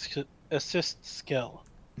assist skill.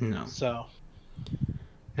 No. So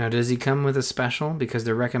Now, does he come with a special? Because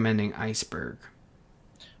they're recommending Iceberg.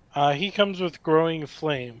 he comes with Growing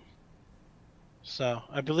Flame. So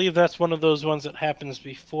I believe that's one of those ones that happens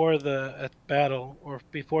before the battle or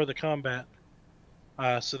before the combat.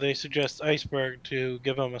 So they suggest Iceberg to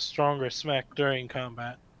give him a stronger smack during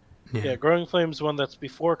combat. Yeah, Growing Flame is one that's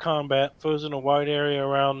before combat. Foes in a wide area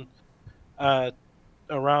around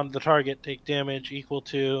the target take damage equal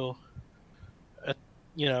to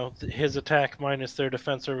his attack minus their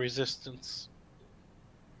defense or resistance.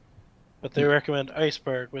 But they recommend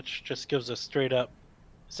Iceberg, which just gives a straight up.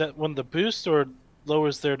 Is that one the boost or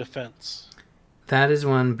lowers their defense? That is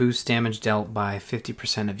one boost damage dealt by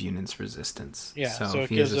 50% of units' resistance. Yeah, so it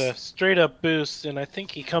gives a straight up boost, and I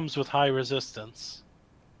think he comes with high resistance.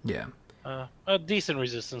 Yeah. A decent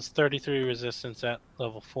resistance, 33 resistance at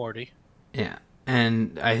level 40. Yeah,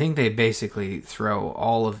 and I think they basically throw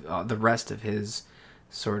all of the rest of his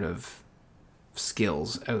sort of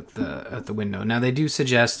skills out the window. Now they do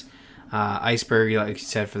suggest Iceberg, like you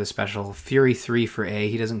said, for the special. Fury 3 for A.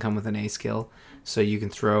 He doesn't come with an A skill, so you can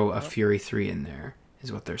throw a Fury 3 in there,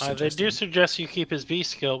 is what they're suggesting. They do suggest you keep his B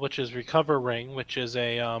skill, which is Recover Ring, which is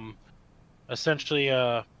a essentially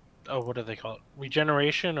what do they call it?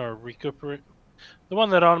 Regeneration or recuperate? The one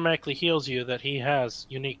that automatically heals you that he has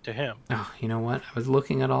unique to him. Oh, you know what? I was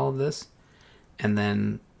looking at all of this, and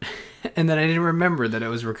then I didn't remember that it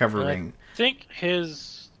was Recover Ring. I think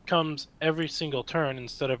his comes every single turn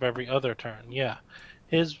instead of every other turn. Yeah,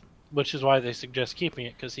 which is why they suggest keeping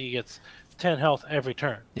it, because he gets 10 health every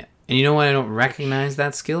turn. Yeah, and you know why I don't recognize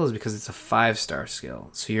that skill is because it's a 5-star skill.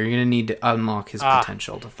 So you're gonna need to unlock his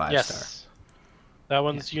potential to 5-star. Yes, that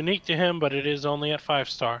one's unique to him, but it is only at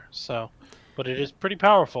 5-star. So, but it is pretty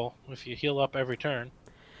powerful if you heal up every turn.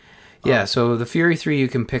 Yeah, so the Fury 3, you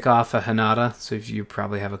can pick off a Hanada, so if you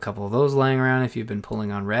probably have a couple of those lying around if you've been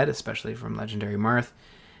pulling on red, especially from Legendary Marth.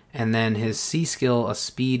 And then his C skill, a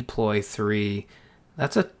Speed Ploy 3,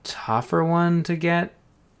 that's a tougher one to get.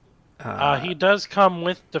 He does come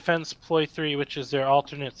with Defense Ploy 3, which is their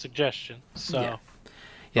alternate suggestion. So,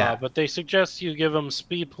 yeah. But they suggest you give him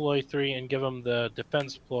Speed Ploy 3 and give him the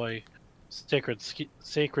Defense Ploy Sacred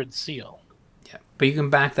Seal. Yeah, but you can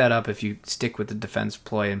back that up if you stick with the Defense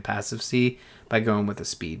Ploy and Passive C by going with a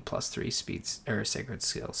Speed plus 3 speeds or Sacred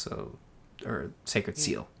Seal, or Sacred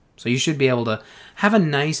Seal. So you should be able to have a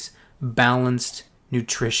nice, balanced,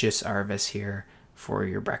 nutritious Arvis here for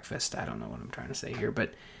your breakfast. I don't know what I'm trying to say here,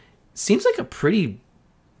 but seems like a pretty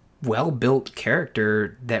well-built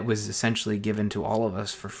character that was essentially given to all of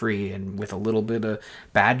us for free, and with a little bit of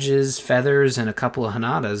badges, feathers, and a couple of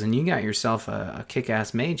Hanadas, and you got yourself a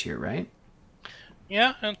kick-ass mage here, right?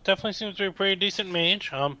 Yeah, it definitely seems to be a pretty decent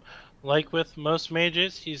mage. Like with most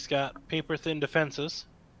mages, he's got paper-thin defenses.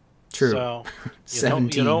 True. So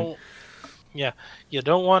 17. You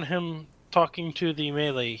don't want him talking to the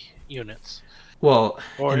melee units. Well,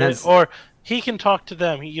 or he can talk to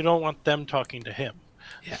them. You don't want them talking to him.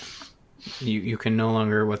 Yeah. You can no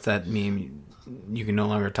longer, what's that meme? You can no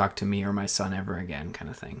longer talk to me or my son ever again, kind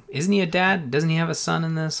of thing. Isn't he a dad? Doesn't he have a son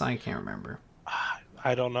in this? I can't remember.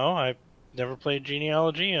 I don't know. I've never played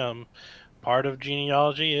Genealogy. Part of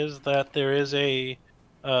Genealogy is that there is a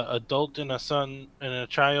adult and a son and a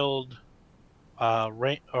child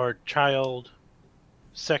child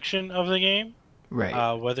section of the game.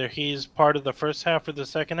 Right. Whether he's part of the first half or the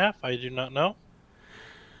second half, I do not know.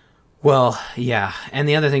 Well, yeah. And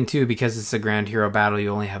the other thing, too, because it's a Grand Hero battle, you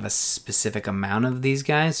only have a specific amount of these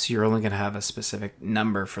guys, so you're only going to have a specific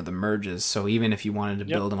number for the merges. So even if you wanted to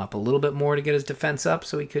build him up a little bit more to get his defense up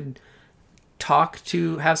so he could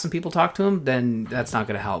have some people talk to him, then that's not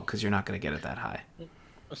going to help because you're not going to get it that high.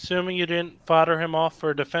 Assuming you didn't fodder him off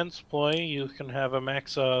for a defense ploy, you can have a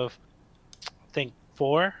max of, I think,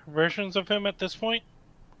 4 versions of him at this point.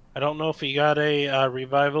 I don't know if he got a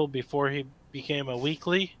revival before he became a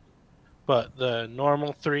weekly, but the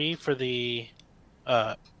normal 3 for the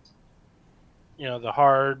uh,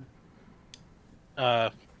 the uh,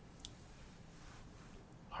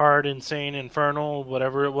 hard, insane, infernal,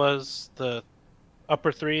 whatever it was, the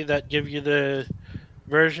upper 3 that give you the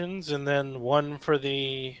versions, and then 1 for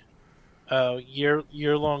the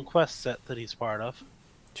year-long quest set that he's part of.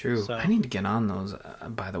 True. I So need to get on those.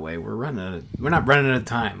 By the way, we're not running out of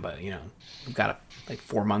time, but we've got like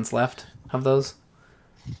 4 months left of those.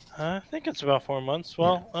 I think it's about 4 months.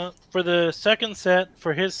 Yeah. Well, for the second set,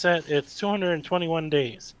 for his set, it's 221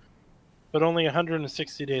 days, but only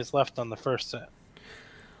 160 days left on the first set.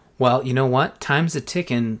 Well, you know what? Time's a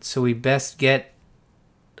ticking, so we best get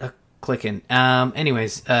a clicking.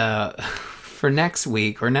 Anyways, for next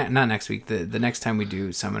week, or not next week, the next time we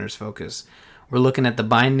do Summoner's Focus, we're looking at the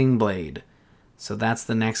Binding Blade. So that's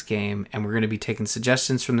the next game, and we're going to be taking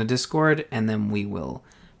suggestions from the Discord, and then we will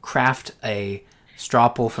craft a straw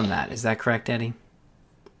poll from that. Is that correct, Eddie?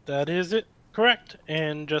 That is it. Correct.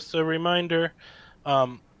 And just a reminder,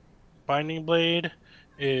 Binding Blade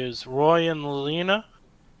is Roy and Lelina.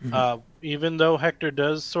 Even though Hector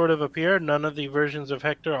does sort of appear, none of the versions of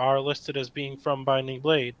Hector are listed as being from Binding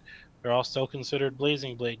Blade. They're all still considered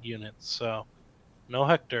Blazing Blade units, so no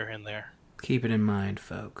Hector in there. Keep it in mind,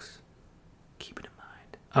 folks. Keep it in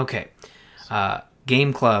mind. Okay.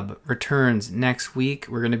 Game Club returns next week.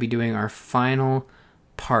 We're going to be doing our final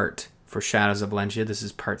part for Shadows of Valencia. This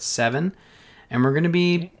is part 7. And we're going to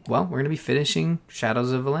be finishing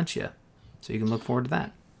Shadows of Valencia. So you can look forward to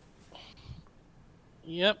that.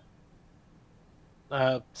 Yep.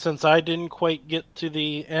 Since I didn't quite get to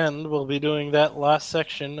the end, we'll be doing that last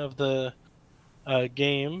section of the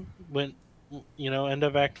game, when end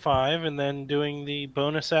of Act 5, and then doing the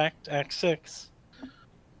bonus act, Act 6,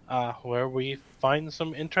 where we find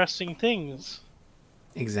some interesting things.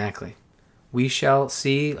 Exactly. We shall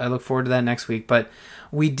see. I look forward to that next week. But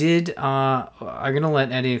we did, I'm going to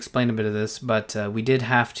let Eddie explain a bit of this, but we did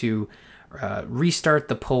have to restart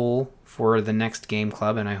the poll for the next Game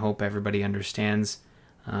Club, and I hope everybody understands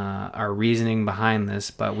our reasoning behind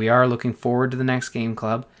this. But we are looking forward to the next Game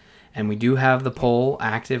Club, and we do have the poll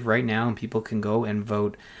active right now, and people can go and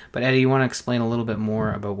vote. But Eddie, you want to explain a little bit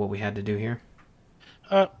more about what we had to do here?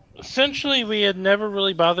 Essentially, we had never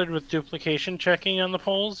really bothered with duplication checking on the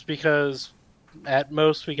polls, because at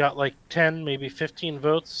most we got like 10, maybe 15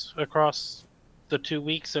 votes across the 2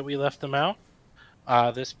 weeks that we left them out.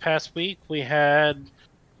 This past week we had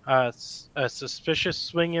a suspicious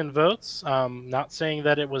swing in votes. Not saying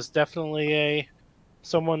that it was definitely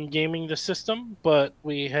someone gaming the system, but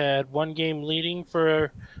we had one game leading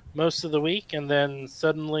for most of the week, and then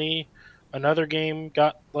suddenly another game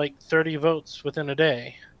got like 30 votes within a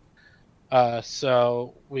day.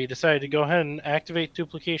 So we decided to go ahead and activate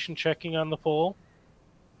duplication checking on the poll.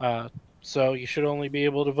 So you should only be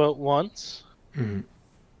able to vote once. Mm-hmm.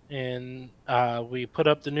 And we put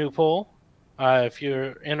up the new poll. If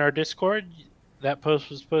you're in our Discord, that post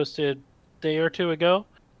was posted a day or two ago.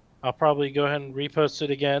 I'll probably go ahead and repost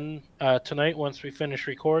it again tonight once we finish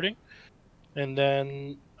recording. And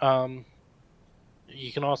then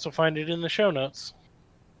you can also find it in the show notes.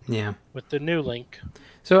 Yeah. With the new link.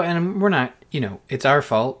 So, and we're not, it's our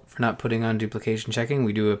fault for not putting on duplication checking.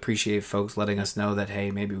 We do appreciate folks letting us know that,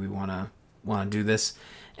 hey, maybe we want to do this.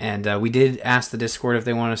 And we did ask the Discord if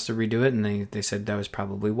they want us to redo it, and they said that was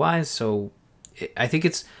probably wise. So I think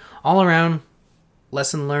it's all around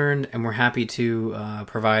lesson learned, and we're happy to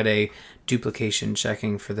provide a duplication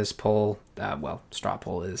checking for this poll. Straw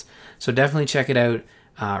poll is. So definitely check it out.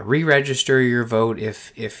 Re-register your vote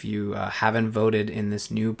if you haven't voted in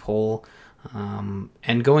this new poll.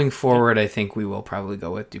 And going forward, I think we will probably go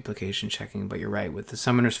with duplication checking. But you're right, with the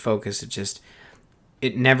Summoner's Focus,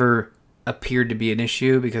 it never appeared to be an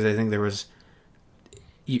issue, because I think there was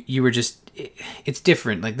it's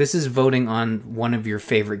different. Like, this is voting on one of your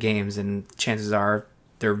favorite games, and chances are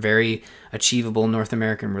they're very achievable North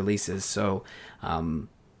American releases, so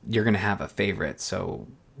you're gonna have a favorite. So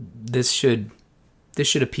this should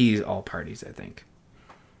appease all parties, I think.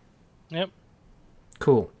 Yep.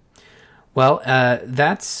 Cool. Well,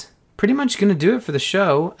 that's pretty much going to do it for the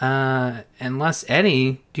show. Unless,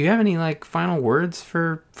 Eddie, do you have any final words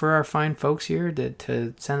for our fine folks here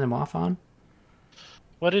to send them off on?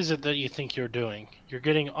 What is it that you think you're doing? You're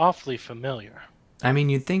getting awfully familiar. I mean,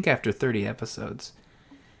 you'd think after 30 episodes,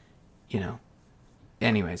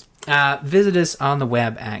 Anyways, visit us on the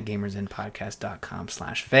web at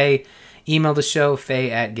gamersinpodcast.com/Faye. Email the show,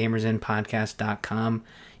 faye@gamersinpodcast.com.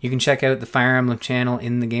 You can check out the Fire Emblem channel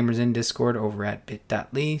in the Gamers In Discord over at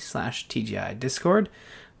bit.ly/TGI Discord.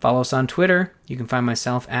 Follow us on Twitter. You can find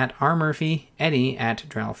myself at rmurphy, Eddie at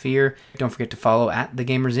Dralfear. Don't forget to follow at The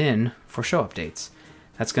Gamers Inn for show updates.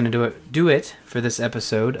 That's going to do it for this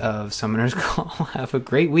episode of Summoner's Call. Have a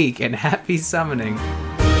great week and happy summoning.